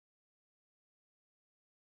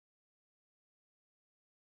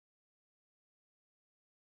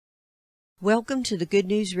Welcome to the Good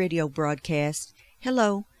News Radio broadcast.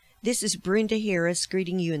 Hello, this is Brenda Harris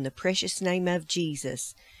greeting you in the precious name of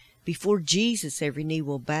Jesus. Before Jesus, every knee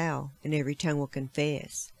will bow and every tongue will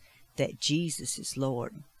confess that Jesus is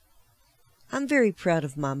Lord. I'm very proud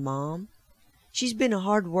of my mom. She's been a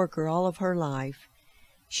hard worker all of her life.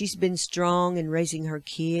 She's been strong in raising her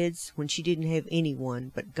kids when she didn't have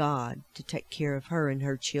anyone but God to take care of her and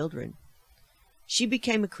her children. She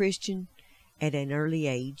became a Christian at an early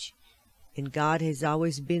age, and God has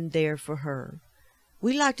always been there for her.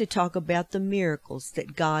 We like to talk about the miracles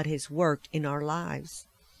that God has worked in our lives.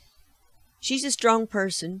 She's a strong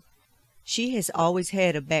person. She has always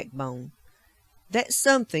had a backbone. That's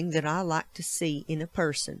something that I like to see in a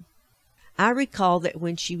person. I recall that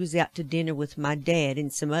when she was out to dinner with my dad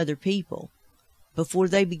and some other people, before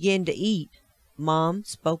they began to eat, Mom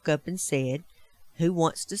spoke up and said, "Who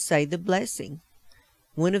wants to say the blessing?"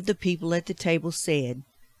 One of the people at the table said,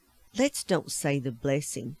 "Let's don't say the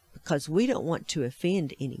blessing, because we don't want to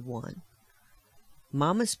offend anyone."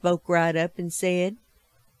 Mama spoke right up and said,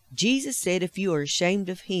 "Jesus said if you are ashamed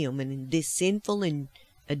of him and in this sinful and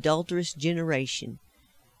adulterous generation,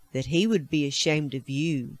 that he would be ashamed of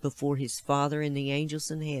you before his Father and the angels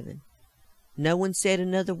in heaven." No one said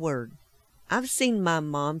another word. I've seen my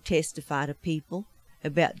mom testify to people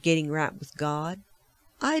about getting right with God.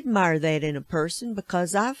 I admire that in a person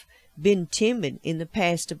because I've been timid in the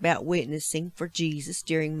past about witnessing for Jesus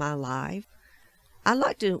during my life. I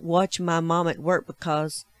like to watch my mom at work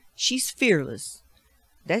because she's fearless.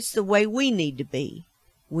 That's the way we need to be.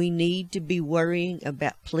 We need to be worrying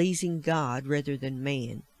about pleasing God rather than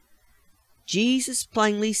man. Jesus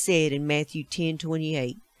plainly said in Matthew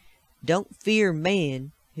 10:28, "Don't fear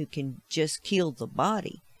man who can just kill the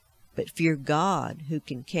body, but fear God who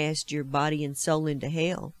can cast your body and soul into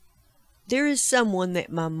hell." There is someone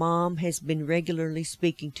that my mom has been regularly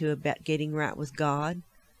speaking to about getting right with God.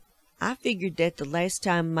 I figured that the last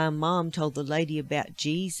time my mom told the lady about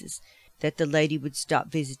Jesus, that the lady would stop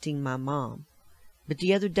visiting my mom. But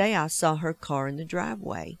the other day I saw her car in the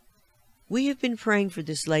driveway. We have been praying for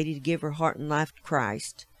this lady to give her heart and life to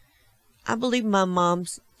Christ. I believe my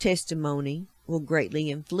mom's testimony will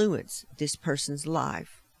greatly influence this person's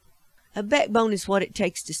life. A backbone is what it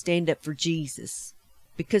takes to stand up for Jesus,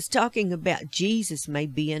 because talking about Jesus may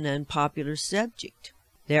be an unpopular subject.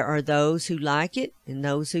 There are those who like it and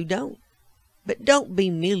those who don't. But don't be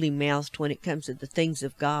mealy-mouthed when it comes to the things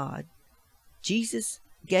of God. Jesus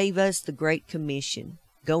gave us the Great Commission.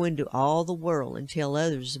 Go into all the world and tell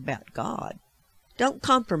others about God. Don't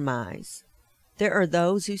compromise. There are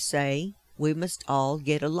those who say we must all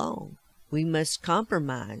get along. We must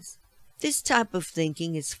compromise. This type of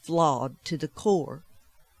thinking is flawed to the core.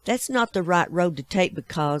 That's not the right road to take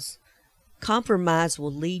because compromise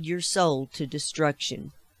will lead your soul to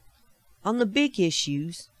destruction. On the big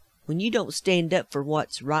issues, when you don't stand up for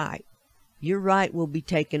what's right, your right will be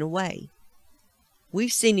taken away.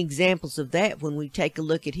 We've seen examples of that when we take a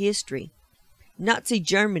look at history. Nazi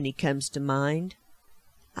Germany comes to mind.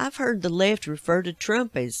 I've heard the left refer to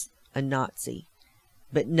Trump as a Nazi,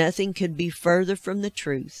 but nothing could be further from the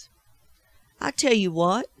truth. I tell you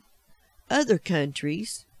what, other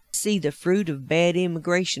countries see the fruit of bad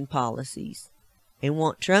immigration policies and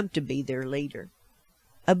want Trump to be their leader.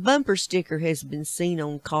 A bumper sticker has been seen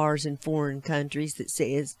on cars in foreign countries that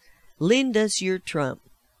says, "Lend us your Trump."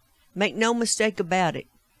 Make no mistake about it,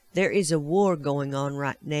 there is a war going on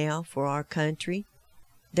right now for our country.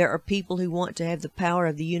 There are people who want to have the power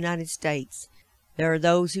of the United States. There are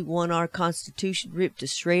those who want our Constitution ripped to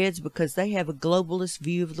shreds because they have a globalist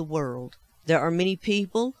view of the world. There are many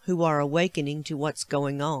people who are awakening to what's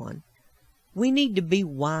going on. We need to be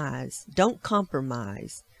wise. Don't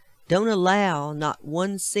compromise. Don't allow not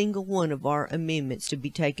one single one of our amendments to be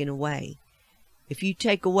taken away. If you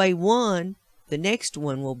take away one, the next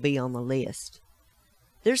one will be on the list.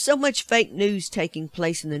 There's so much fake news taking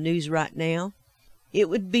place in the news right now. It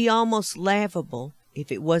would be almost laughable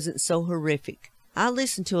if it wasn't so horrific. I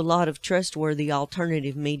listen to a lot of trustworthy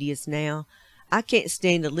alternative medias now. I can't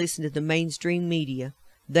stand to listen to the mainstream media.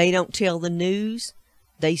 They don't tell the news.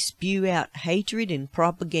 They spew out hatred and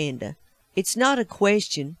propaganda. It's not a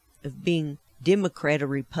question of being Democrat or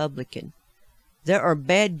Republican. There are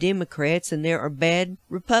bad Democrats and there are bad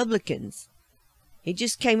Republicans. It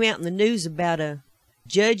just came out in the news about a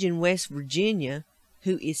judge in West Virginia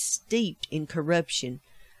who is steeped in corruption.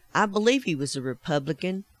 I believe he was a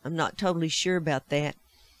Republican. I'm not totally sure about that.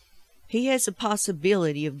 He has a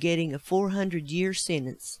possibility of getting a 400-year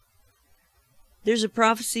sentence. There's a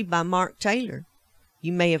prophecy by Mark Taylor.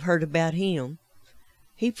 You may have heard about him.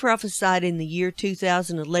 He prophesied in the year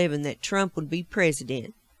 2011 that Trump would be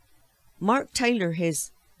president. Mark Taylor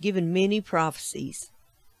has given many prophecies.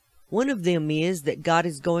 One of them is that God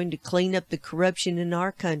is going to clean up the corruption in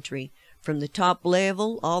our country from the top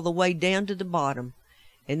level all the way down to the bottom,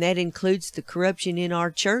 and that includes the corruption in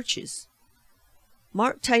our churches.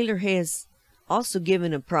 Mark Taylor has also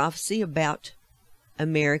given a prophecy about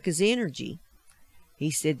America's energy.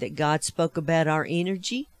 He said that God spoke about our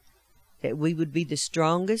energy, that we would be the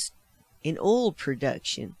strongest in oil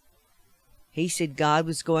production. He said God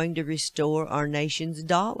was going to restore our nation's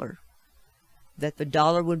dollar, that the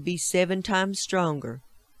dollar would be 7 times stronger.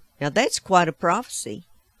 Now that's quite a prophecy.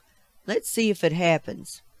 Let's see if it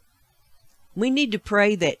happens. We need to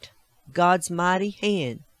pray that God's mighty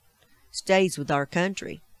hand stays with our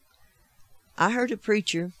country. I heard a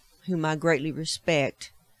preacher, whom I greatly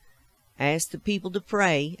respect, ask the people to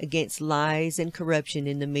pray against lies and corruption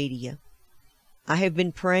in the media. I have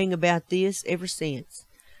been praying about this ever since.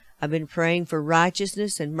 I've been praying for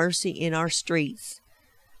righteousness and mercy in our streets.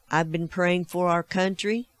 I've been praying for our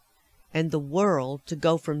country and the world to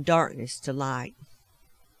go from darkness to light.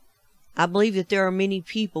 I believe that there are many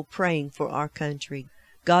people praying for our country.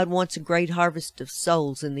 God wants a great harvest of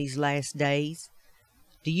souls in these last days.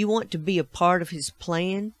 Do you want to be a part of His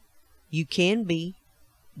plan? You can be.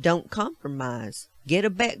 Don't compromise. Get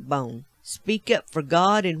a backbone. Speak up for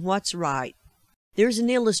God and what's right. There's an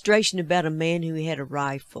illustration about a man who had a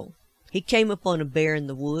rifle. He came upon a bear in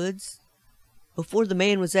the woods. Before the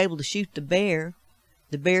man was able to shoot the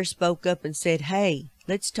bear spoke up and said, "Hey,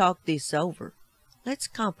 let's talk this over. Let's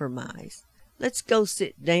compromise. Let's go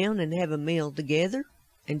sit down and have a meal together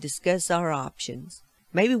and discuss our options.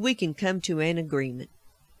 Maybe we can come to an agreement."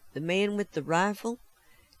 The man with the rifle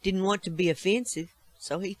didn't want to be offensive,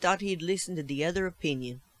 so he thought he'd listen to the other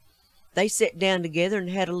opinion. They sat down together and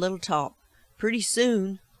had a little talk. Pretty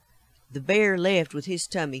soon, the bear left with his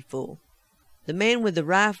tummy full. The man with the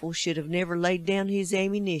rifle should have never laid down his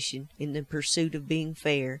ammunition in the pursuit of being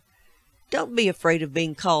fair. Don't be afraid of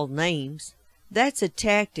being called names. That's a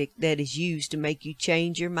tactic that is used to make you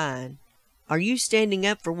change your mind. Are you standing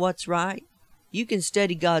up for what's right? You can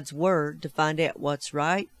study God's Word to find out what's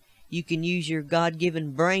right. You can use your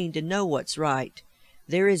God-given brain to know what's right.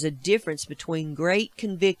 There is a difference between great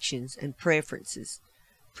convictions and preferences.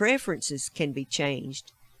 Preferences can be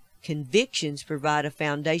changed. Convictions provide a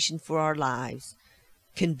foundation for our lives.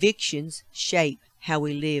 Convictions shape how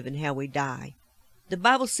we live and how we die. The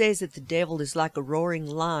Bible says that the devil is like a roaring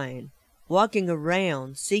lion, walking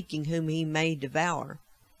around seeking whom he may devour.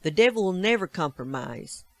 The devil will never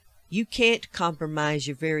compromise. You can't compromise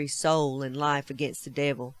your very soul and life against the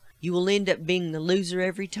devil. You will end up being the loser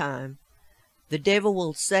every time. The devil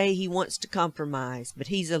will say he wants to compromise, but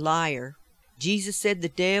he's a liar. Jesus said the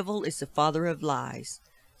devil is the father of lies.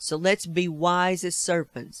 So let's be wise as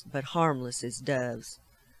serpents, but harmless as doves.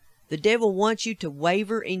 The devil wants you to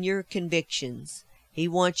waver in your convictions. He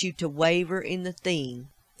wants you to waver in the thing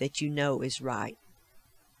that you know is right.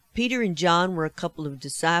 Peter and John were a couple of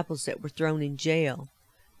disciples that were thrown in jail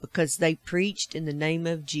because they preached in the name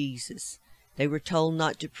of Jesus. They were told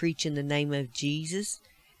not to preach in the name of Jesus,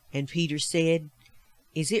 and Peter said,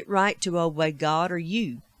 "Is it right to obey God or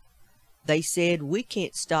you?" They said, "We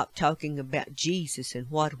can't stop talking about Jesus and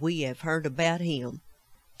what we have heard about Him.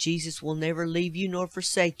 Jesus will never leave you nor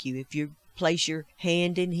forsake you if you place your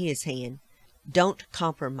hand in His hand. Don't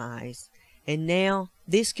compromise." And now,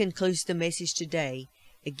 this concludes the message today.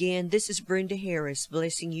 Again, this is Brenda Harris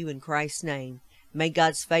blessing you in Christ's name. May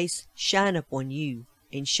God's face shine upon you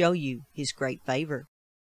and show you His great favor.